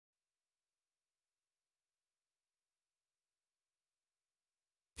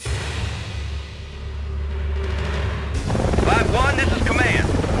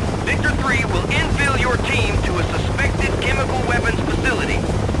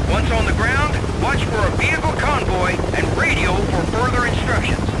on the ground, watch for a vehicle convoy, and radio for further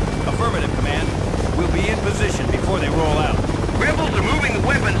instructions. Affirmative, Command. We'll be in position before they roll out. Rebels are moving the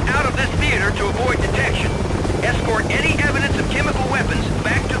weapons out of this theater to avoid detection. Escort any evidence of chemical weapons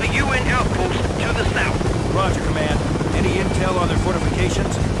back to the UN outpost to the south. Roger, Command. Any intel on their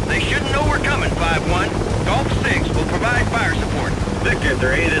fortifications? They shouldn't know we're coming, 5-1. Golf 6 will provide fire support. Victor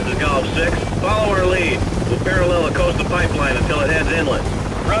 3, this is Golf 6. Follow our lead. We'll parallel the coastal pipeline until it heads inland.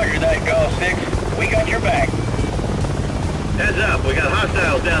 Roger that, Golf 6. We got your back. Heads up, we got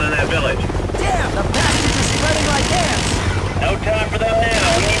hostiles down in that village. Damn, the bastards are spreading like ants! No time for them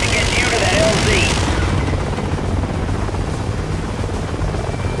now. We need to get you to that LZ.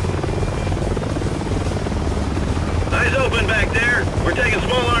 Eyes open back there. We're taking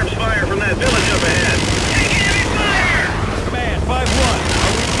small arms fire from that village up ahead. Taking heavy fire! Command, 5-1.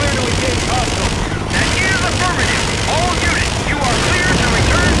 Are we clear to engage Costal? That is affirmative. All units, you are clear to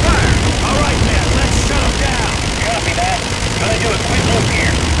return fire. All right, man. Let's shut them down. Copy that. Gonna do a quick loop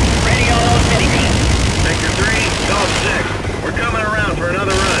here. Ready on those miniguns. Victor 3, Golf 6. We're coming around for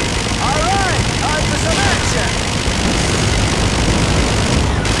another run. All right, time for some action!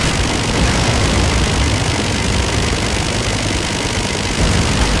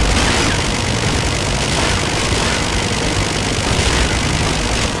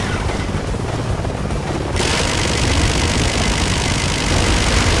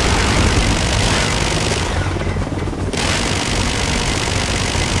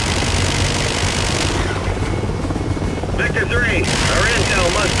 Victor 3, our intel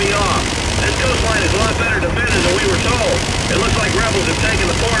must be off. This coastline is a lot better defended than we were told. It looks like rebels have taken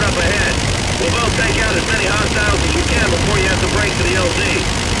the fort up ahead. We'll both take out as many hostiles as we can before you have to break to the LZ.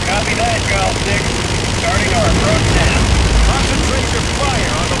 Copy that, Golf 6. Starting our approach now. Concentrate your fire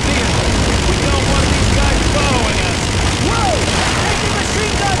on the vehicle. We don't want these guys following us. Whoa! Taking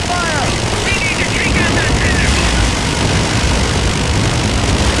machine gun fire! We need to take out that vehicle.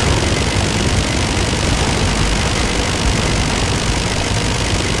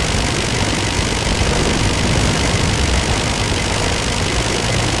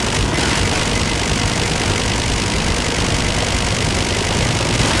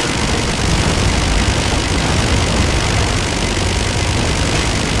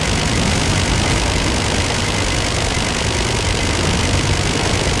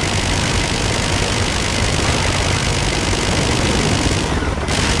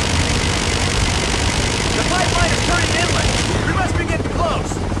 The pipeline is turning inland! We must be getting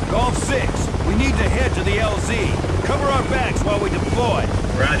close! Golf 6, we need to head to the LZ. Cover our backs while we deploy.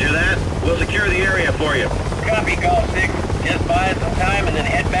 Roger that. We'll secure the area for you. Copy, Golf 6. Just buy us some time and then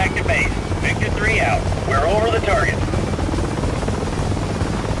head back to base. Victor 3 out. We're over the target.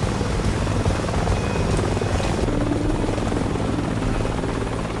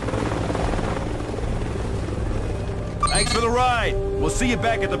 Thanks for the ride. We'll see you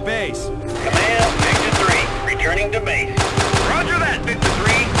back at the base. Command, Victor 3. Returning to base. Roger that, Victor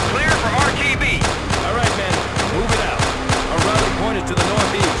 3. Clear for RTB. All right, men. Move it out. Our rally point is to the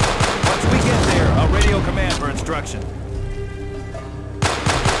northeast. Once we get there, I'll radio command for instruction.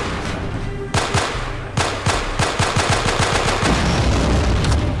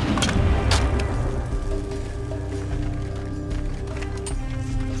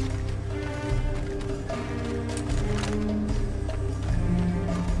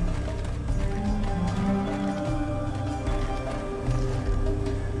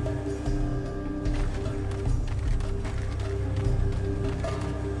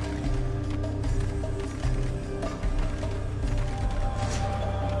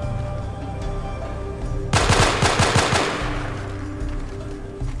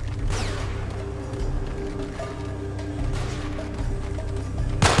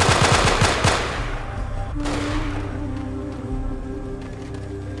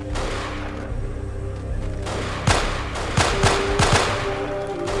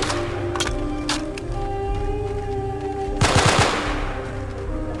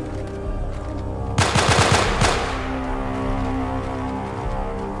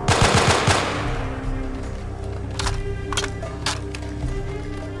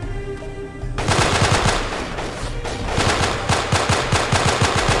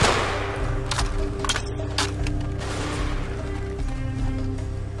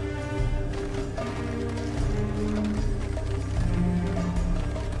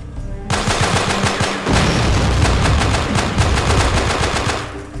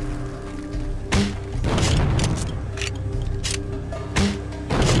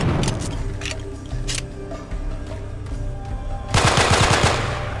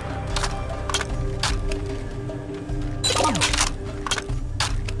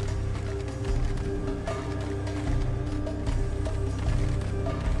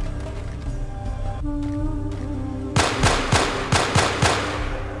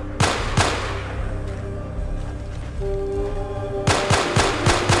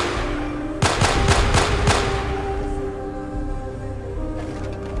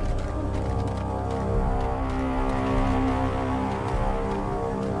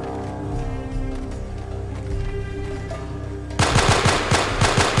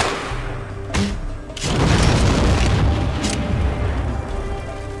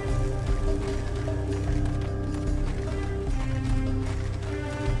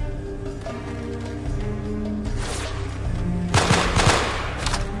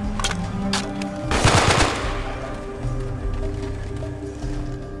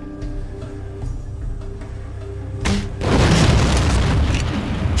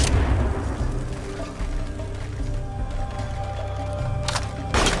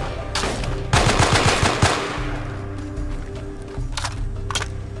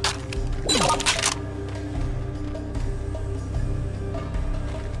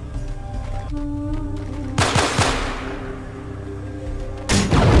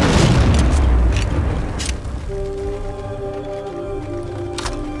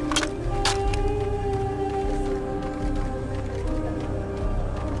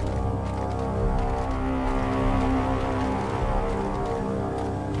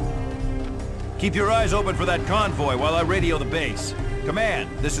 Keep your eyes open for that convoy while I radio the base.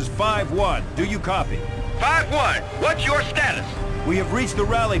 Command, this is 5-1. Do you copy? 5-1, what's your status? We have reached the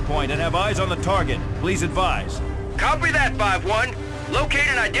rally point and have eyes on the target. Please advise. Copy that, 5-1. Locate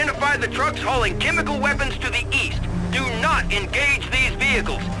and identify the trucks hauling chemical weapons to the east. Do not engage these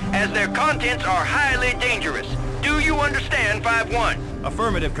vehicles, as their contents are highly dangerous. Do you understand, 5-1?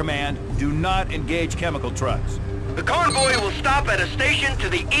 Affirmative, Command. Do not engage chemical trucks. The convoy will stop at a station to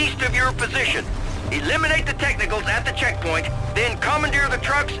the east of your position. Eliminate the technicals at the checkpoint, then commandeer the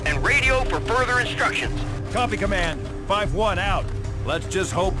trucks and radio for further instructions. Copy, Command. 5-1 out. Let's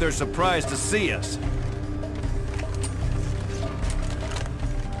just hope they're surprised to see us.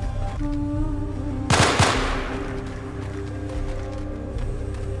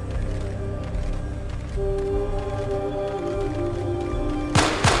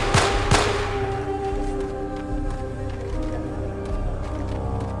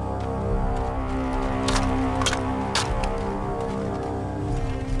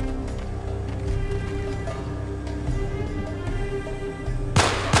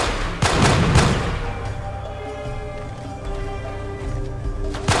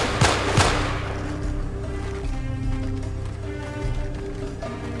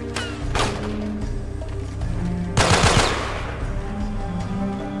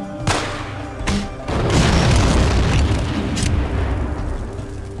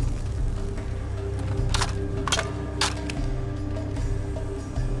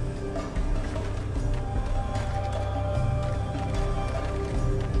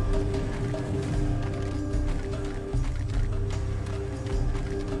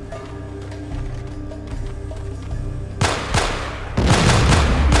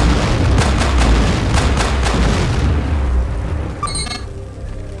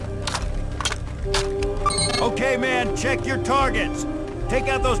 Okay, man, check your targets. Take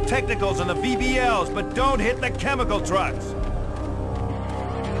out those technicals and the VBLs, but don't hit the chemical trucks.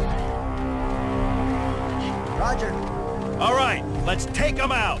 Roger. All right, let's take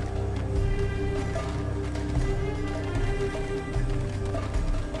them out.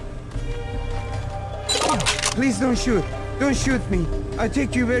 Please don't shoot. Don't shoot me. I'll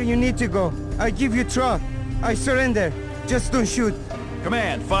take you where you need to go. I give you truck. I surrender. Just don't shoot.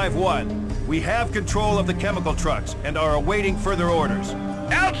 Command, 5-1. We have control of the chemical trucks and are awaiting further orders.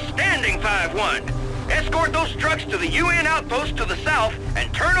 Outstanding, 5-1. Escort those trucks to the UN outpost to the south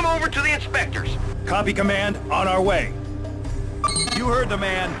and turn them over to the inspectors. Copy, Command. On our way. You heard the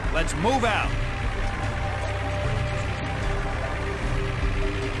man. Let's move out.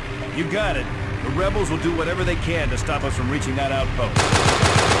 You got it. The rebels will do whatever they can to stop us from reaching that outpost.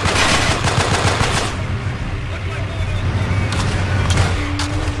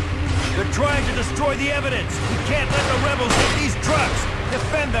 They're trying to destroy the evidence. We can't let the rebels hit these trucks.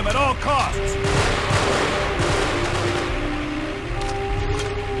 Defend them at all costs.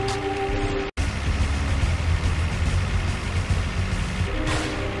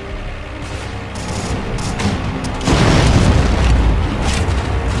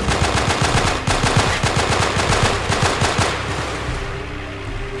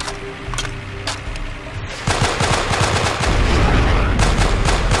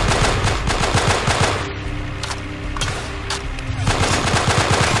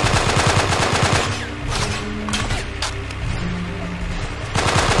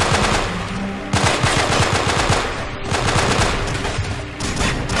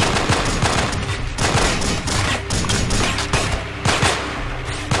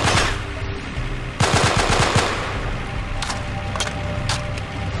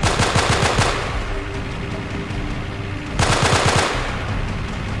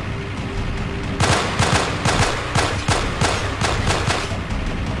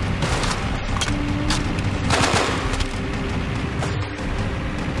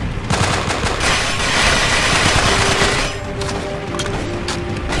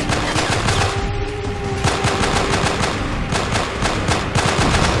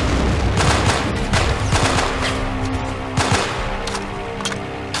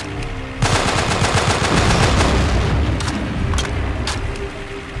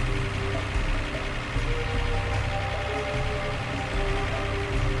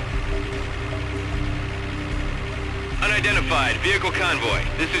 Unidentified vehicle convoy.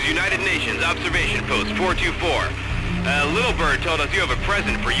 This is United Nations Observation Post 424. Little Bird told us you have a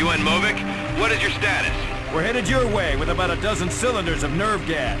present for UN Movic. What is your status? We're headed your way with about a dozen cylinders of nerve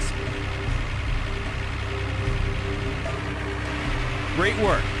gas. Great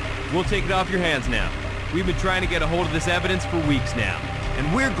work. We'll take it off your hands now. We've been trying to get a hold of this evidence for weeks now.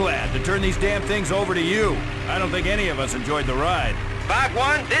 And we're glad to turn these damn things over to you. I don't think any of us enjoyed the ride.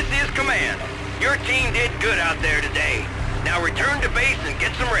 5-1, this is command. Your team did good out there today. Now return to base and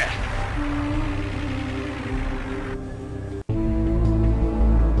get some rest.